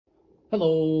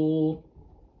Hello!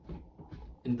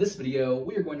 In this video,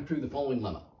 we are going to prove the following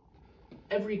lemma.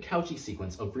 Every Cauchy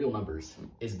sequence of real numbers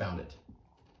is bounded.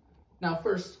 Now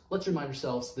first, let's remind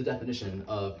ourselves the definition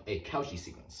of a Cauchy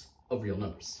sequence of real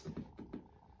numbers.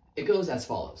 It goes as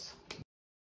follows.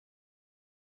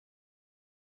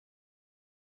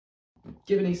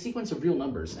 Given a sequence of real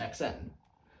numbers xn,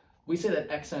 we say that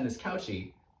xn is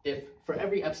Cauchy if, for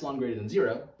every epsilon greater than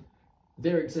 0,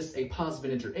 there exists a positive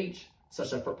integer h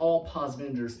such that for all positive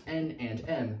integers n and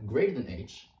m greater than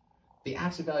h, the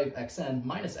absolute value of xn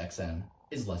minus xn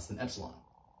is less than epsilon.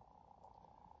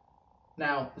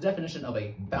 Now, the definition of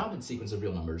a bounded sequence of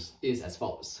real numbers is as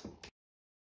follows.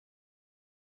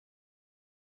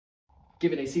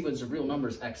 Given a sequence of real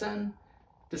numbers xn,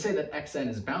 to say that xn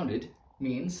is bounded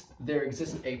means there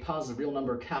exists a positive real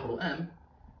number capital M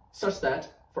such that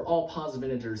for all positive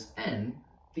integers n,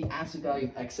 the absolute value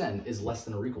of xn is less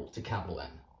than or equal to capital N.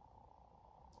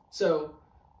 So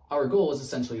our goal is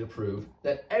essentially to prove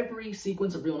that every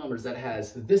sequence of real numbers that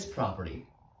has this property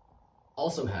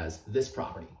also has this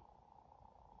property.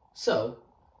 So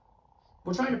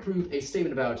we're trying to prove a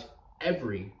statement about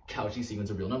every Cauchy sequence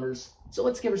of real numbers. So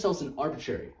let's give ourselves an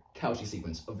arbitrary Cauchy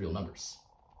sequence of real numbers.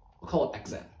 We'll call it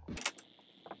xn.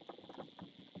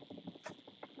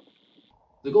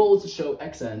 The goal is to show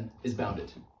xn is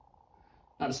bounded.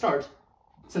 Now to start,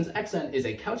 since xn is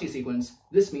a Cauchy sequence,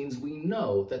 this means we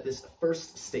know that this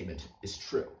first statement is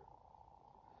true.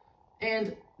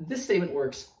 And this statement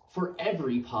works for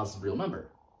every positive real number.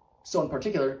 So in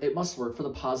particular, it must work for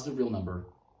the positive real number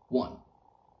 1.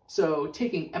 So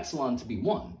taking epsilon to be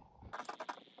 1,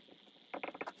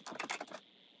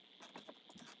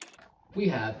 we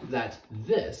have that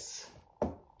this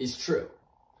is true.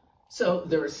 So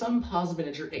there is some positive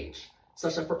integer h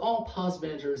such that for all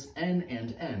positive integers n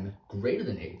and m greater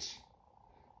than h,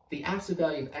 the absolute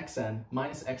value of xn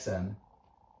minus xm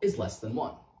is less than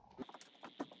 1.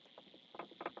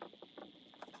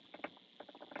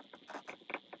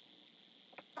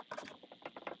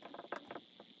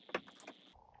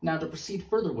 Now to proceed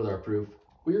further with our proof,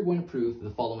 we are going to prove the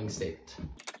following statement.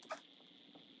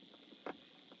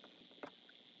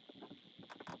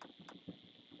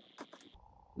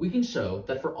 We can show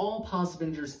that for all positive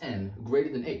integers n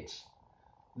greater than h,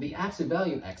 the absolute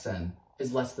value of xn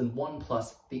is less than 1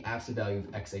 plus the absolute value of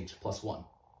xh plus 1.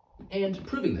 And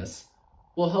proving this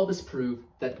will help us prove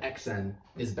that xn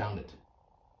is bounded.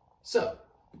 So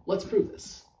let's prove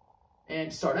this.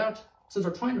 And to start out, since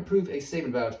we're trying to prove a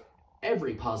statement about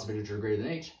every positive integer greater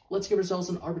than h, let's give ourselves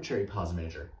an arbitrary positive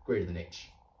integer greater than h.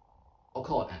 I'll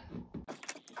call it n.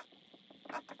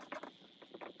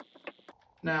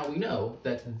 Now we know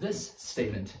that this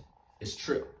statement is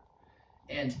true,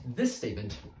 and this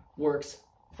statement works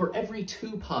for every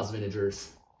two positive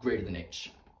integers greater than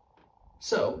h.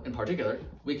 So, in particular,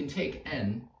 we can take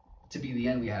n to be the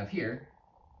n we have here,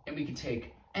 and we can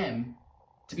take m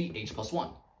to be h plus 1.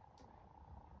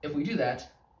 If we do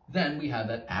that, then we have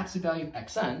that absolute value of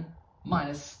xn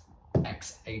minus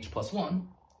xh plus 1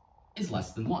 is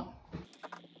less than 1.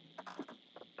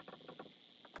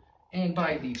 And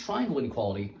by the triangle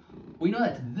inequality, we know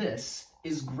that this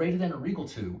is greater than or equal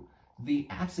to the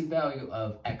absolute value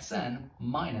of xn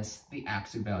minus the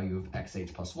absolute value of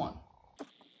xh plus 1.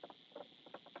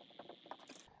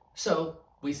 So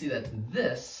we see that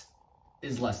this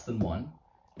is less than 1,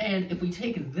 and if we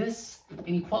take this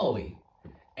inequality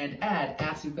and add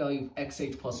absolute value of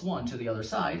xh plus 1 to the other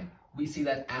side, we see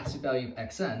that absolute value of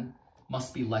xn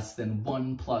must be less than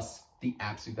 1 plus the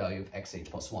absolute value of xh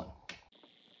plus 1.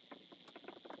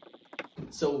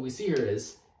 So what we see here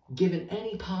is, given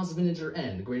any positive integer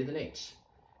n greater than h,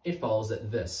 it follows that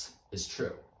this is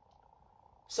true.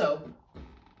 So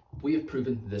we have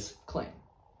proven this claim.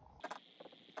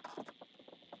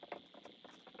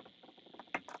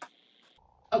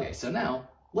 Okay, so now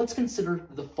let's consider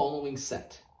the following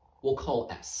set. We'll call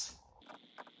S.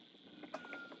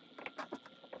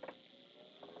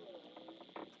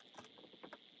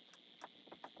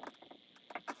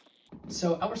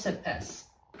 So our set S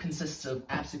consists of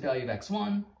absolute value of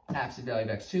x1, absolute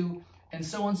value of x2, and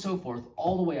so on and so forth,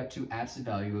 all the way up to absolute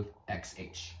value of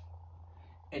xh.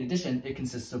 In addition, it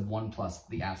consists of 1 plus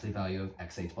the absolute value of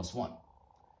xh plus 1.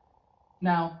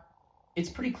 Now, it's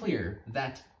pretty clear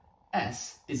that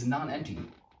S is non-empty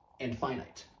and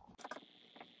finite.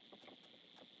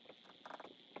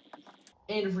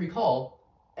 And if you recall,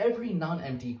 every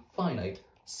non-empty finite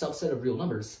subset of real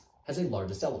numbers has a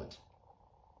largest element.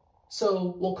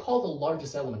 So we'll call the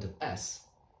largest element of S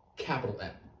capital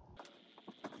M.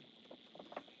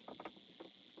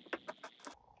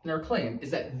 And our claim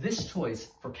is that this choice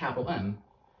for capital M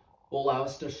will allow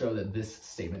us to show that this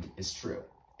statement is true,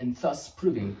 and thus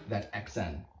proving that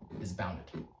xn is bounded.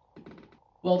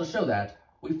 Well, to show that,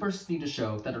 we first need to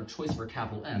show that our choice for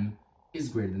capital M is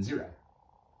greater than 0.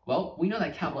 Well, we know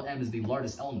that capital M is the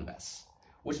largest element of S,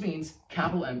 which means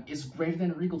capital M is greater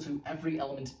than or equal to every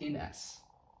element in S.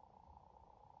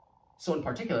 So in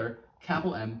particular,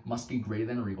 capital M must be greater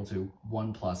than or equal to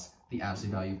 1 plus the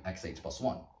absolute value of xh plus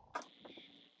 1.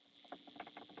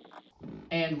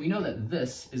 And we know that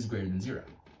this is greater than 0.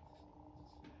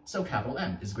 So capital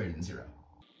M is greater than 0.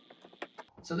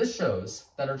 So this shows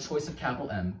that our choice of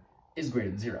capital M is greater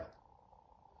than 0.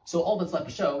 So all that's left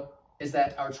to show is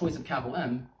that our choice of capital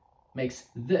M makes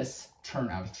this turn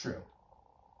out true.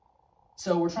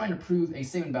 So we're trying to prove a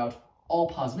statement about all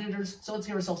positive integers, so let's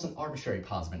give ourselves an arbitrary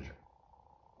positive integer.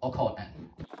 I'll call it n.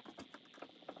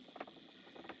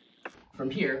 From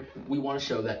here, we want to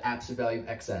show that absolute value of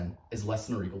xn is less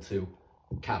than or equal to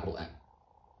capital M.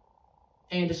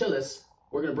 And to show this,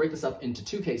 we're going to break this up into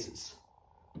two cases.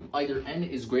 Either n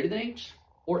is greater than h,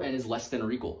 or n is less than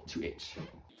or equal to h.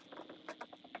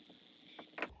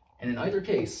 And in either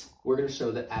case, we're going to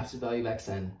show that absolute value of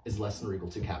xn is less than or equal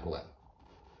to capital M.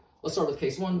 Let's start with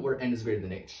case 1, where n is greater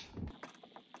than h.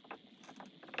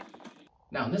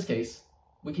 Now in this case,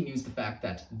 we can use the fact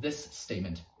that this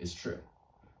statement is true,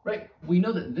 right? We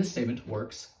know that this statement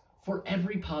works for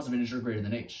every positive integer greater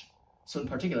than h. So in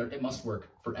particular, it must work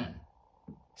for n.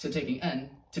 So taking n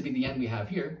to be the n we have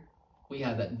here, we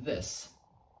have that this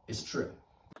is true.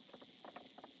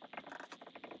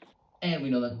 And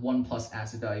we know that 1 plus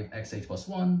absolute value of xh plus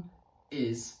 1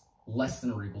 is less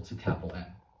than or equal to capital M.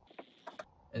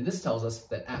 And this tells us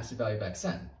that absolute value of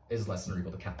xn is less than or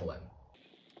equal to capital M,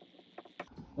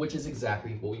 which is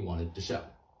exactly what we wanted to show.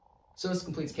 So this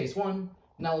completes case 1.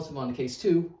 Now let's move on to case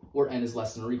 2, where n is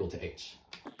less than or equal to h.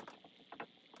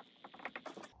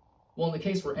 Well, in the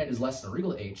case where n is less than or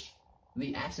equal to h,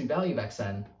 the absolute value of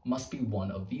xn must be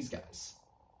one of these guys.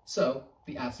 So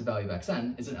the absolute value of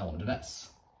xn is an element of S.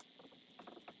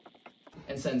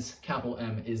 And since capital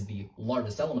M is the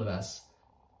largest element of S,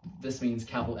 this means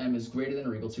capital M is greater than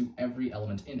or equal to every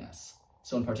element in S.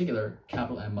 So in particular,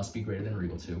 capital M must be greater than or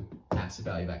equal to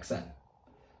absolute value of xn.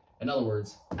 In other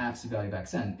words, absolute value of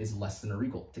xn is less than or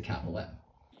equal to capital M.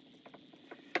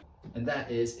 And that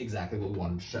is exactly what we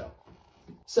wanted to show.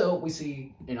 So we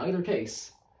see in either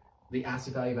case, the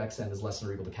absolute value of xn is less than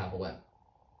or equal to capital M.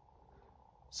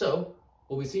 So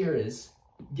what we see here is,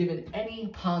 given any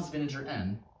positive integer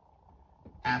n,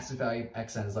 absolute value of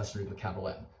xn is less than or equal to capital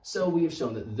M. So we have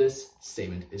shown that this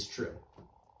statement is true.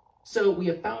 So we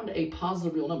have found a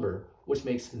positive real number which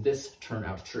makes this turn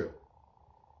out true,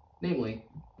 namely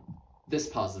this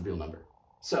positive real number.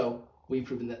 So we've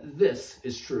proven that this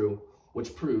is true,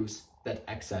 which proves that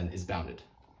xn is bounded.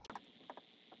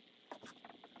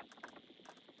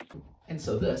 And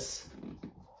so this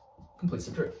completes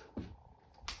the proof.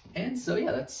 And so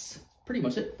yeah, that's pretty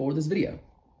much it for this video.